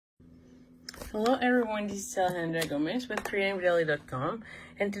Hello everyone, this is Alejandra with creatingwitheli.com,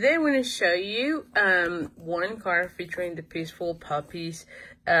 and today I'm going to show you one card featuring the Peaceful Poppies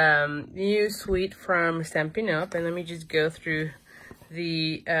new suite from Stampin Up. And let me just go through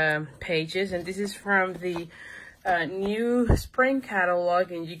the pages, and this is from the new spring catalog,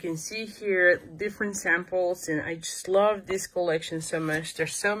 and you can see here different samples, and I just love this collection so much.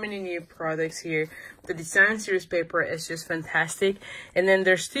 There's so many new products here. The design series paper is just fantastic, and then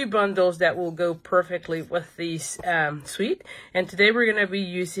there's two bundles that will go perfectly with this suite. And today we're going to be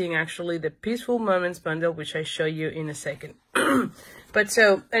using actually the Peaceful Moments bundle, which I show you in a second. But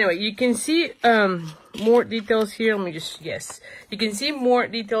so anyway, you can see more details here. Let me just, yes, you can see more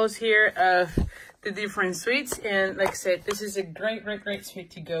details here of the different suites, and like I said, this is a great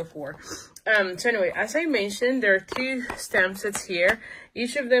suite to go for. So anyway, as I mentioned, there are two stamp sets here.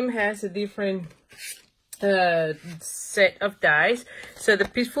 Each of them has a different set of dies. So the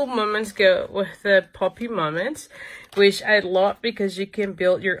Peaceful Moments go with the Poppy Moments, which I love because you can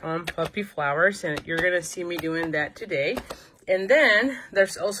build your own poppy flowers, and you're gonna see me doing that today. And then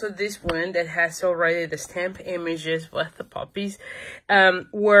there's also this one that has already the stamp images with the poppies,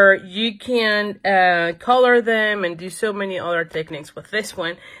 where you can color them and do so many other techniques with this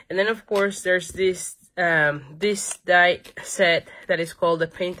one. And then of course there's this this die set that is called the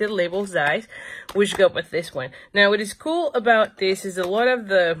Painted Labels dies, which go with this one. Now what is cool about this is a lot of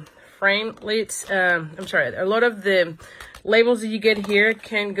the frame lids, a lot of the labels that you get here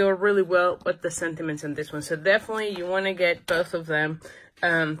can go really well with the sentiments on this one. So definitely you want to get both of them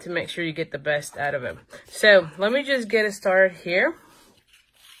to make sure you get the best out of them. So let me just get it started here.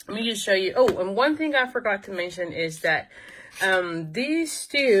 Let me just show you. Oh, and one thing I forgot to mention is that these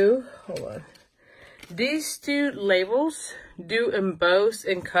two, these two labels do emboss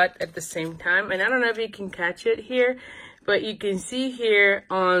and cut at the same time. And I don't know if you can catch it here, but you can see here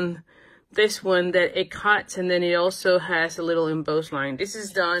on this one that it cuts, and then it also has a little embossed line. This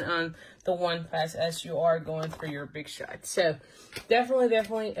is done on the one pass as you are going through your big shot. So definitely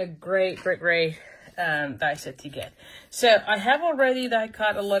a great die set to get. So I have already die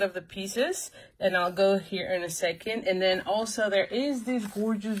cut a lot of the pieces, and I'll go here in a second. And then also there is this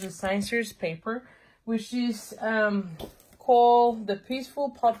gorgeous design series paper, which is called the Peaceful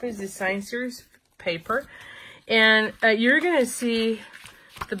Poppies Design Series paper. And you're gonna see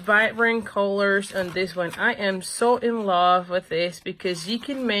the vibrant colors on this one. I am so in love with this because you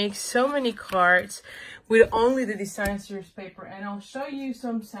can make so many cards with only the design series paper, and I'll show you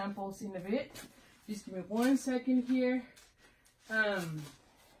some samples in a bit. Just give me 1 second here,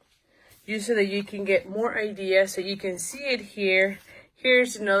 just so that you can get more ideas. So you can see it here.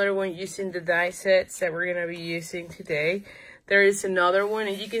 Here's another one using the die sets that we're gonna be using today. There is another one,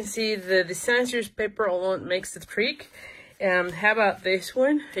 and you can see the design series paper alone makes the trick. How about this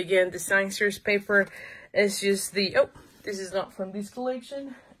one? Again, design series paper is just the, oh, this is not from this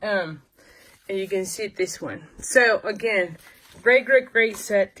collection. And you can see this one. So again, great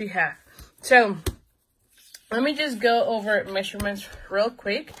set to have. So let me just go over measurements real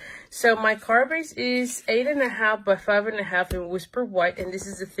quick. So my card base is 8.5 by 5.5 in Whisper White, and this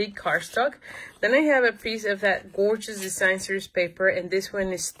is a thick cardstock. Then I have a piece of that gorgeous design series paper, and this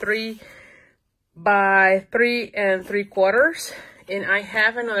one is 3 by 3 3/4, and I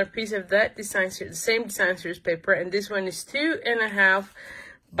have another piece of that design series, same design series paper, and this one is 2.5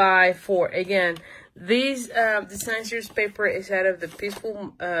 by 4. Again, these design series paper is out of the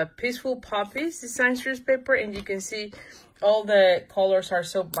Peaceful Poppies design series paper, and you can see all the colors are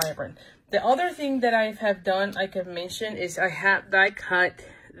so vibrant. The other thing that I have done, like I've mentioned, is I have die cut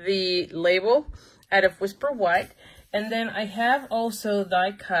the label out of Whisper White, and then I have also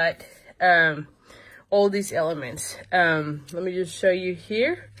die cut all these elements. Let me just show you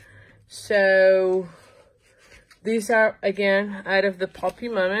here. So these are again out of the Poppy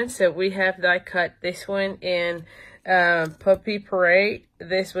Moments. So we have die cut this one in Poppy Parade,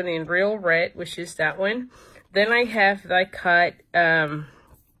 this one in Real Red, which is that one. Then I have die cut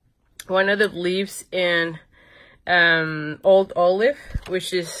one of the leaves in Old Olive,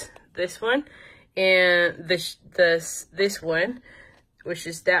 which is this one, and this one, which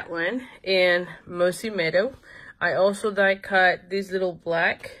is that one, and Mossy Meadow. I also die cut this little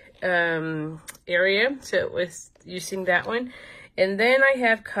black area, so it was using that one. And then I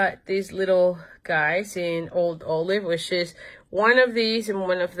have cut these little guys in Old Olive, which is one of these and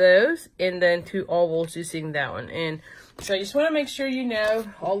one of those, and then 2 ovals using that one. And so I just want to make sure you know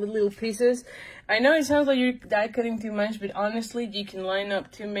all the little pieces. I know it sounds like you're die cutting too much, but honestly, you can line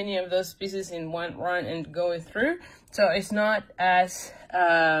up too many of those pieces in one run and go through. So it's not as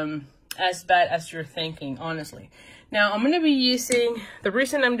bad as you're thinking, honestly. Now I'm going to be using, the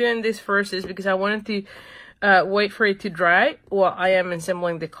reason I'm doing this first is because I wanted to wait for it to dry while I am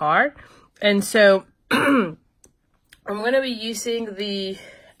assembling the card. And so I'm going to be using the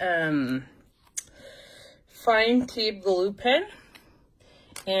fine tip glue pen.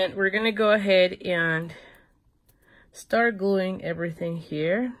 And we're going to go ahead and start gluing everything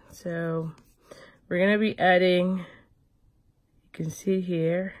here. So we're going to be adding, you can see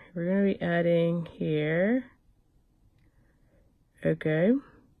here, we're going to be adding here. Okay.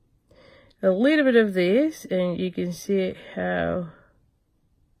 A little bit of this, and you can see how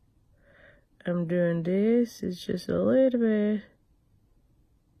I'm doing this. It's just a little bit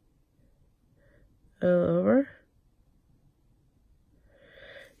all over.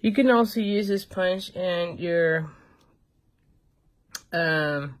 You can also use a sponge and your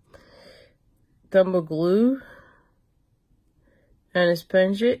tumble glue and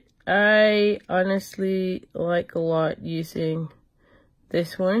sponge it. I honestly like a lot using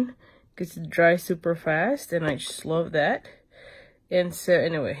this one because it dries super fast, and I just love that. And so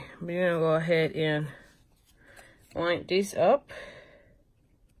anyway, we're gonna go ahead and line this up.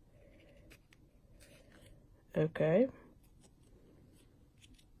 Okay.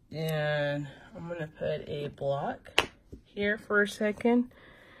 And I'm gonna put a block here for a second.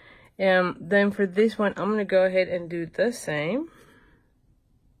 And then for this one, I'm gonna go ahead and do the same.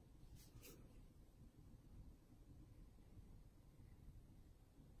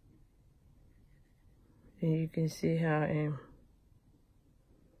 And you can see how I am.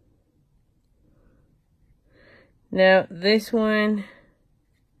 Now this one,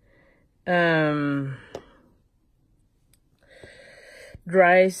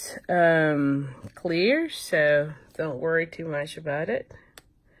 dries clear, so don't worry too much about it.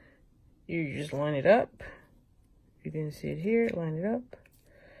 You just line it up. You can see it here, line it up.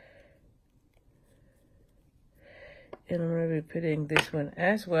 And I'm going to be putting this one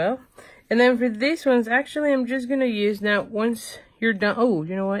as well. And then for these ones, actually, I'm just going to use, now once you're done, oh,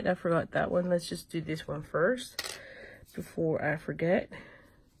 you know what? I forgot that one. Let's just do this one first before I forget.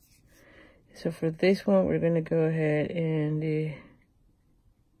 So for this one, we're going to go ahead and do...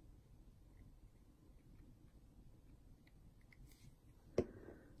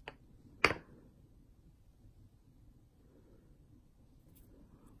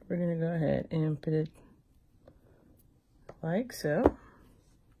 We're going to go ahead and put it like so.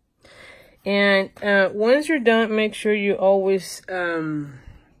 And once you're done, make sure you always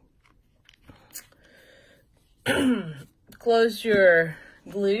close your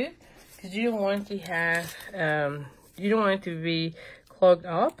glue, because you don't want to have, you don't want it to be clogged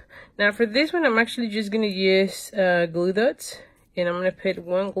up. Now for this one, I'm actually just going to use glue dots, and I'm going to put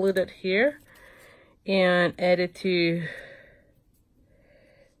one glue dot here and add it to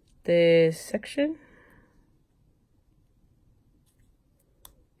this section.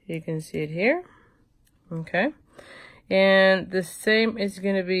 You can see it here. Okay. And the same is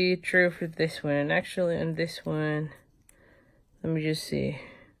going to be true for this one. And actually on this one, let me just see.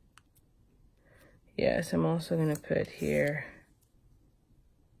 Yes, I'm also going to put here.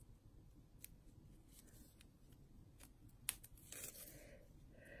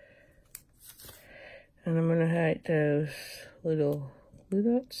 And I'm going to hide those little glue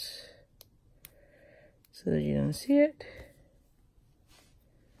dots so that you don't see it.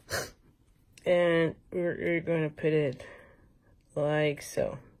 And we're going to put it like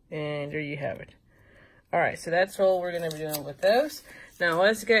so. And there you have it. All right, so that's all we're going to be doing with those. Now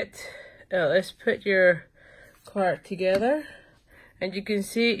let's put your card together. And you can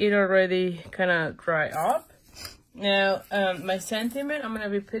see it already kind of dry up. Now, my sentiment, I'm going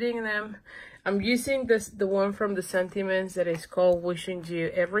to be putting them, I'm using the one from the sentiments that is called Wishing You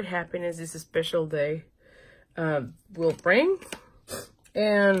Every Happiness Is a Special Day Will Bring.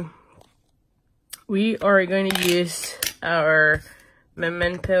 And we are going to use our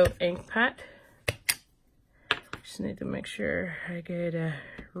Memento ink pad. Just need to make sure I get a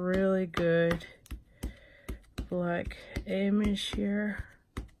really good black image here.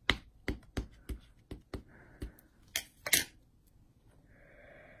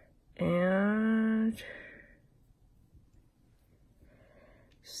 And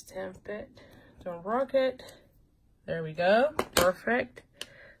stamp it. Don't rock it. There we go. Perfect.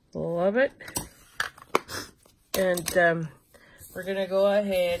 Love it. And we're gonna go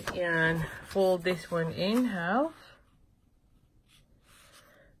ahead and fold this one in half.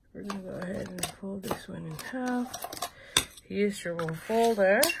 We're gonna go ahead and fold this one in half. Use your little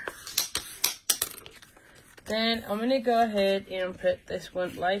folder. Then I'm gonna go ahead and put this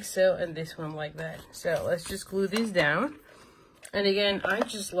one like so and this one like that. So let's just glue these down. And again, I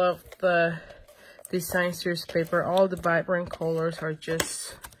just love the design series paper. All the vibrant colors are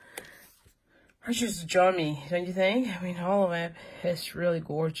just yummy, don't you think? I mean, all of it is really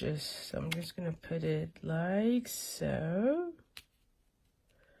gorgeous. So I'm just gonna put it like so.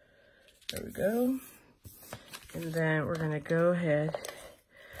 There we go. And then we're gonna go ahead.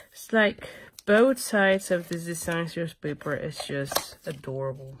 It's like both sides of this design series paper is just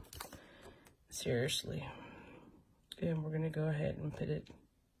adorable. Seriously. And we're gonna go ahead and put it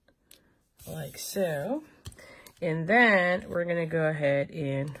like so. And then we're gonna go ahead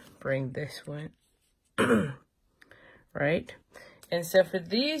and bring this one, right? And so for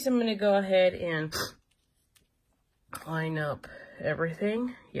these, I'm gonna go ahead and line up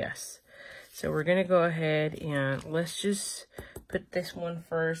everything. Yes. So we're gonna go ahead and let's just put this one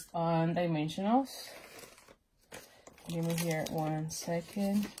first on dimensionals. Give me here 1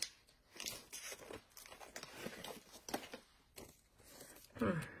 second.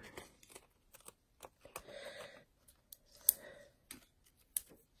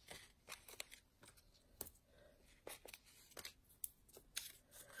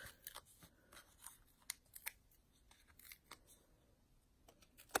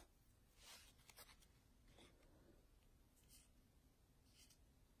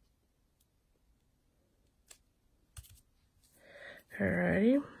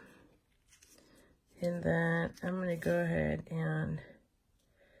 Alrighty. And then I'm going to go ahead and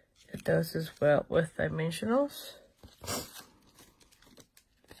get those as well with dimensionals. Because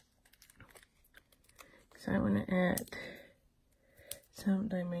I want to add some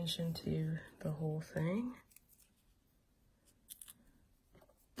dimension to the whole thing.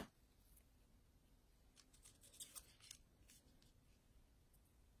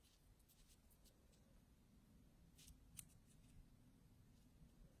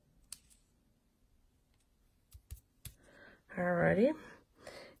 Alrighty,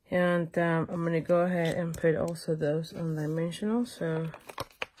 and I'm going to go ahead and put also those on dimensional. So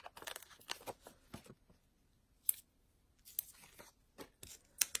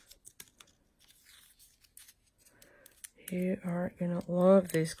you are going to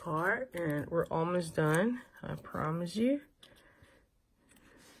love this card, and we're almost done, I promise you.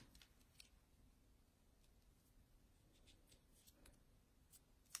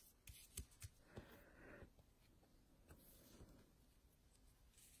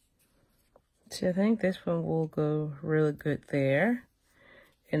 So I think this one will go really good there.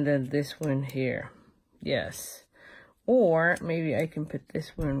 And then this one here. Yes. Or maybe I can put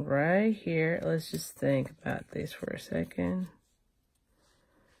this one right here. Let's just think about this for a second.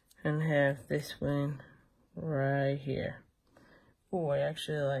 And have this one right here. Oh, I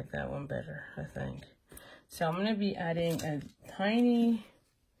actually like that one better, I think. So I'm going to be adding a tiny...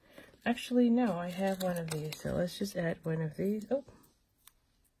 Actually, no, I have one of these. So let's just add one of these. Oh.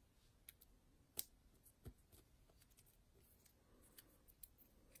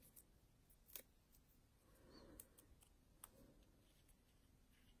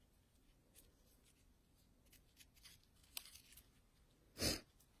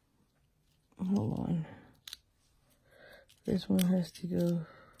 Hold on. This one has to go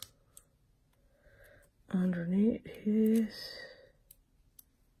underneath his.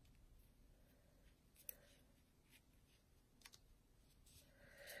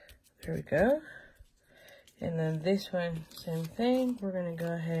 There we go. And then this one, same thing. We're going to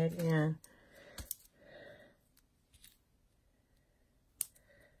go ahead and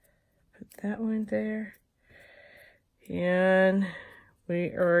put that one there. And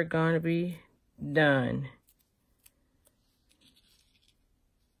we are going to be done.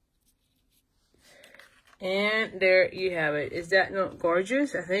 And there you have it. Is that not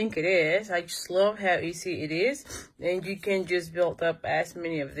gorgeous? I think it is. I just love how easy it is. And you can just build up as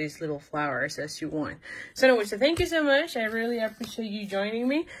many of these little flowers as you want. So anyway, so thank you so much. I really appreciate you joining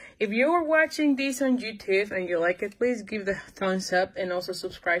me. If you are watching this on YouTube and you like it, please give the thumbs up and also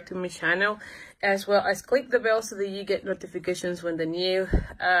subscribe to my channel, as well as click the bell so that you get notifications when the new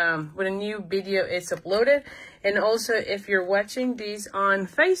video is uploaded. And also, if you're watching these on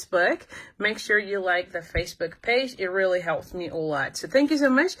Facebook, make sure you like the Facebook page. It really helps me a lot. So thank you so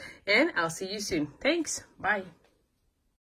much, and I'll see you soon. Thanks. Bye.